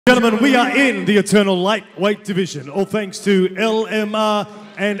gentlemen, we are in the eternal lightweight division, all thanks to LMR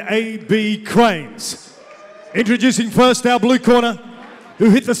and AB Cranes. Introducing first our blue corner, who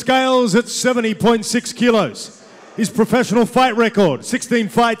hit the scales at 70.6 kilos. His professional fight record, 16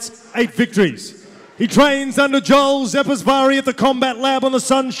 fights, 8 victories. He trains under Joel Zepasvari at the Combat Lab on the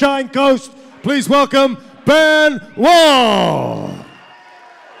Sunshine Coast. Please welcome Ben Wall.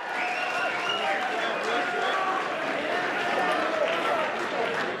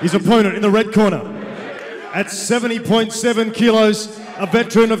 His opponent in the red corner, at 70.7 kilos, a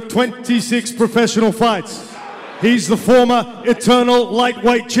veteran of 26 professional fights. He's the former Eternal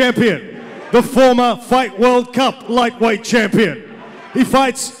Lightweight Champion, the former Fight World Cup Lightweight Champion. He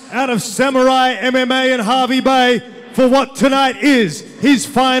fights out of Samurai MMA in Harvey Bay for what tonight is his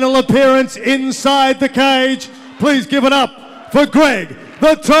final appearance inside the cage. Please give it up for Greg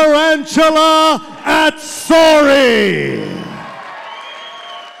the Tarantula Atzori.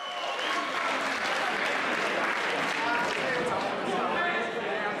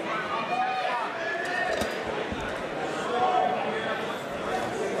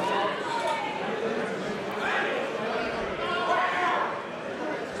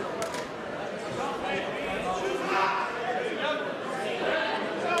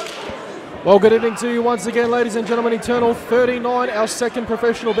 Well, good evening to you once again, ladies and gentlemen. Eternal 39, our second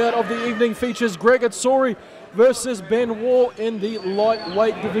professional bout of the evening, features Greg Atzori versus Ben Wall in the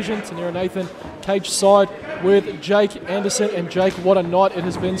lightweight division. Tanira Nathan, cage side with Jake Anderson. And Jake, what a night it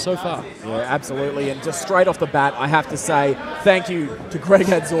has been so far. Yeah, absolutely. And just straight off the bat, I have to say thank you to Greg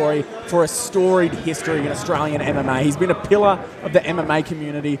Atzori for a storied history in Australian MMA. He's been a pillar of the MMA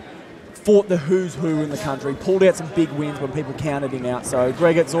community, fought the who's who in the country, pulled out some big wins when people counted him out. So,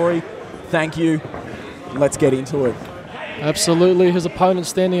 Greg Atzori, thank you. Let's get into it. Absolutely. His opponent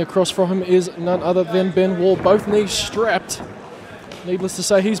standing across from him is none other than Ben Wall, both knees strapped. Needless to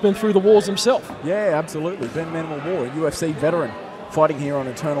say, he's been through the wars himself. Yeah, absolutely. Ben Wall, a UFC veteran, fighting here on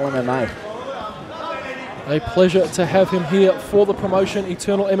Eternal MMA. A pleasure to have him here for the promotion.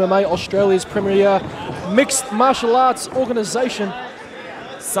 Eternal MMA, Australia's premier mixed martial arts organisation.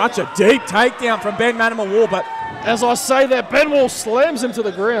 Such a deep takedown from Ben Wall, but as I say that, Ben Wall slams him to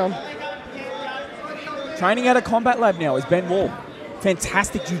the ground. Training at a Combat Lab now is Ben Wall.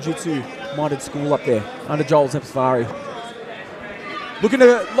 Fantastic jiu-jitsu minded school up there under Joel Zepasvari. Looking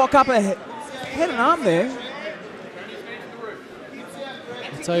to lock up a head and arm there.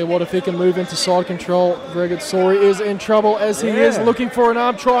 I'll tell you what, if he can move into side control, Greg Atzori is in trouble as he is looking for an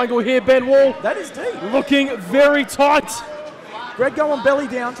arm triangle here. Ben Wall. That is deep. Looking very tight. Greg going belly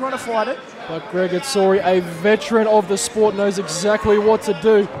down, trying to fight it. But Greg Atzori, a veteran of the sport, knows exactly what to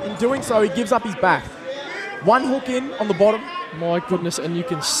do. In doing so, he gives up his back. One hook in on the bottom. My goodness, and you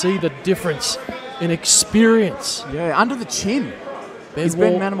can see the difference in experience. Yeah, under the chin is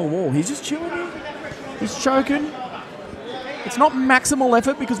Ben Wall. He's just chilling here. He's choking. It's not maximal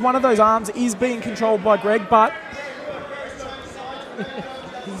effort because one of those arms is being controlled by Greg, but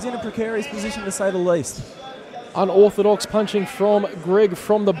he's in a precarious position to say the least. Unorthodox punching from Greg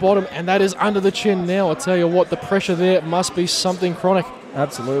from the bottom, and that is under the chin now. I tell you what, the pressure there must be something chronic.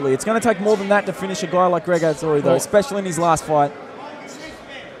 Absolutely. It's going to take more than that to finish a guy like Greg Atzori, though, especially in his last fight.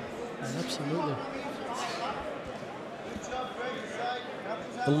 Absolutely.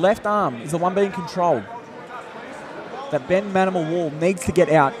 The left arm is the one being controlled. That Ben Wall needs to get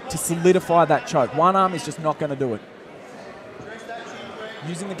out to solidify that choke. One arm is just not going to do it.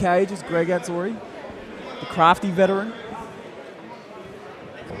 Using the cage is Greg Atzori, the crafty veteran.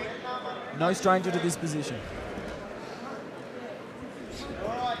 No stranger to this position.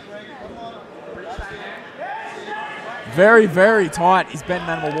 Very, very tight is Ben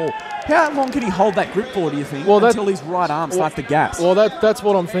Wall. How long can he hold that grip for, do you think, until his right arm starts to gasp? Well, that's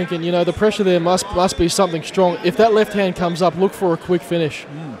what I'm thinking. You know, the pressure there must be something strong. If that left hand comes up, look for a quick finish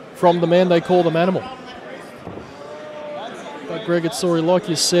from the man they call the Manimal. But Greg Atzori, like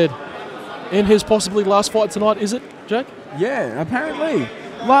you said, in his possibly last fight tonight, is it, Jack? Yeah, apparently.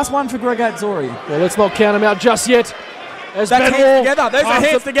 Last one for Greg Atzori. Well, let's not count him out just yet. As that's hands together. Those are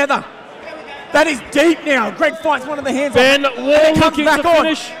hands together. That is deep now. Greg fights one of the hands. Ben Wall looking to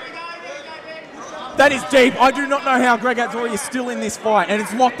finish. That is deep. I do not know how Greg Atzori is still in this fight, and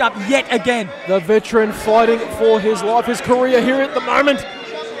it's locked up yet again. The veteran fighting for his life, his career here at the moment.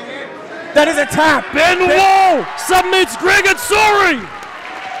 That is a tap. Ben Wall submits Greg Atzori.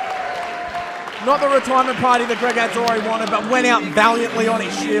 Not the retirement party that Greg Atzori wanted, but went out valiantly on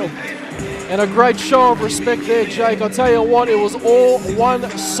his shield. And a great show of respect there, Jake. I'll tell you what, it was all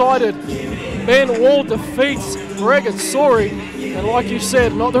one-sided. Ben Wall defeats Greg Atzori, and like you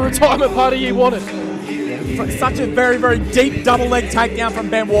said, not the retirement party he wanted. such a very, very deep double leg takedown from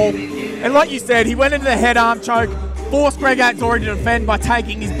Ben Wall. And like you said, he went into the head arm choke, forced Greg Atzori to defend by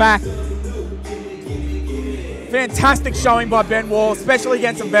taking his back. Fantastic showing by Ben Wall, especially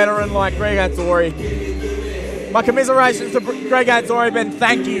against a veteran like Greg Atzori. My commiserations to Greg Atzori, Ben,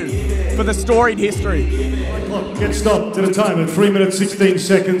 thank you for the storied history. Clock gets stopped at a time of 3 minutes 16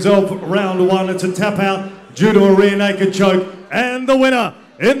 seconds of round one. It's a tap out due to a rear naked choke. And the winner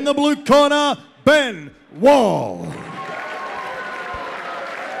in the blue corner, Ben Wall.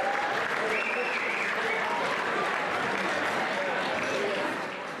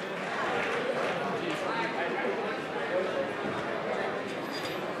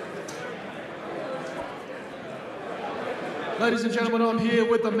 Ladies and gentlemen, I'm here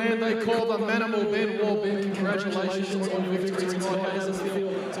with the man they call the Manimal, Ben Wall. Ben, congratulations on your victory tonight. How does it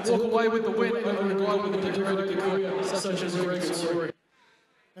feel to walk away with the win over a guy with a decorated career such as Greg Atzori?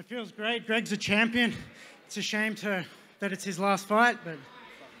 It feels great. Greg's a champion. It's a shame that it's his last fight, but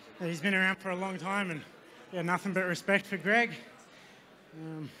he's been around for a long time, and yeah, nothing but respect for Greg.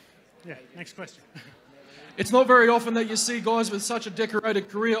 Yeah, next question. It's not very often that you see guys with such a decorated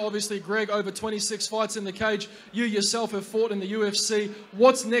career. Obviously, Greg, over 26 fights in the cage. You yourself have fought in the UFC.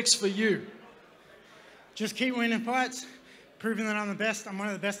 What's next for you? Just keep winning fights, proving that I'm the best. I'm one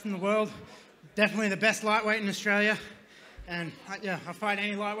of the best in the world. Definitely the best lightweight in Australia. And yeah, I fight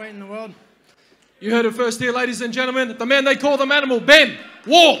any lightweight in the world. You heard it first here, ladies and gentlemen. The man they call the Manimal, Ben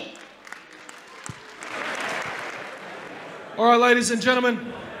Wall. All right, ladies and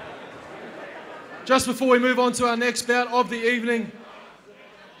gentlemen. Just before we move on to our next bout of the evening,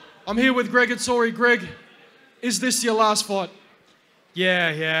 I'm here with Greg Atzori. Greg, is this your last fight?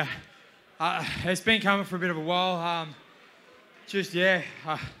 Yeah. It's been coming for a bit of a while. I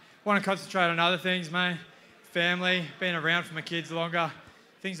want to concentrate on other things, mate. Family, being around for my kids longer,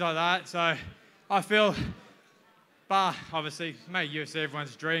 things like that. So I feel, obviously, mate, UFC,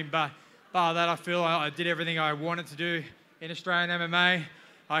 everyone's dream, but that, I feel I did everything I wanted to do in Australian MMA.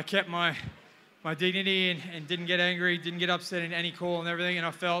 I kept my dignity and didn't get angry, didn't get upset in any call and everything, and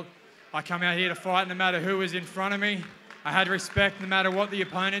I felt I come out here to fight no matter who was in front of me. I had respect no matter what the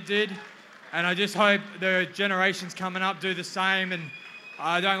opponent did, and I just hope the generations coming up do the same, and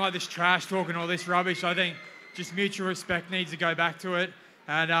I don't like this trash talk and all this rubbish. I think just mutual respect needs to go back to it,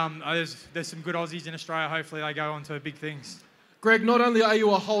 and there's some good Aussies in Australia. Hopefully they go on to big things. Greg, not only are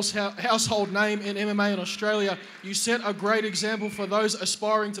you a household name in MMA in Australia, you set a great example for those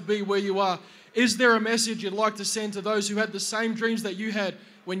aspiring to be where you are. Is there a message you'd like to send to those who had the same dreams that you had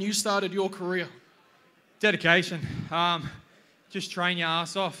when you started your career? Dedication. Just train your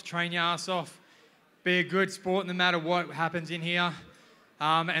ass off. Be a good sport no matter what happens in here.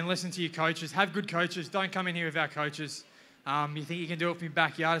 And listen to your coaches. Have good coaches. Don't come in here without coaches. You think you can do it from your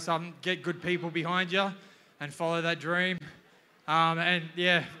backyard or something, get good people behind you and follow that dream. And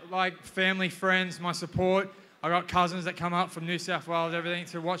yeah, like family, friends, my support. I got cousins that come up from New South Wales, everything,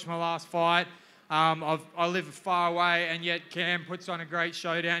 to watch my last fight. I live far away, and yet Cam puts on a great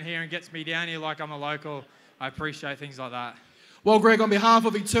show down here and gets me down here like I'm a local. I appreciate things like that. Well, Greg, on behalf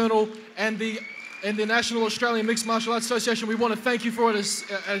of Eternal and the National Australian Mixed Martial Arts Association, we want to thank you for his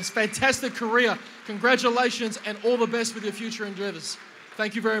fantastic career. Congratulations and all the best with your future endeavours.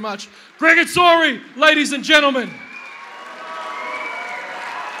 Thank you very much. Greg Atzori, ladies and gentlemen.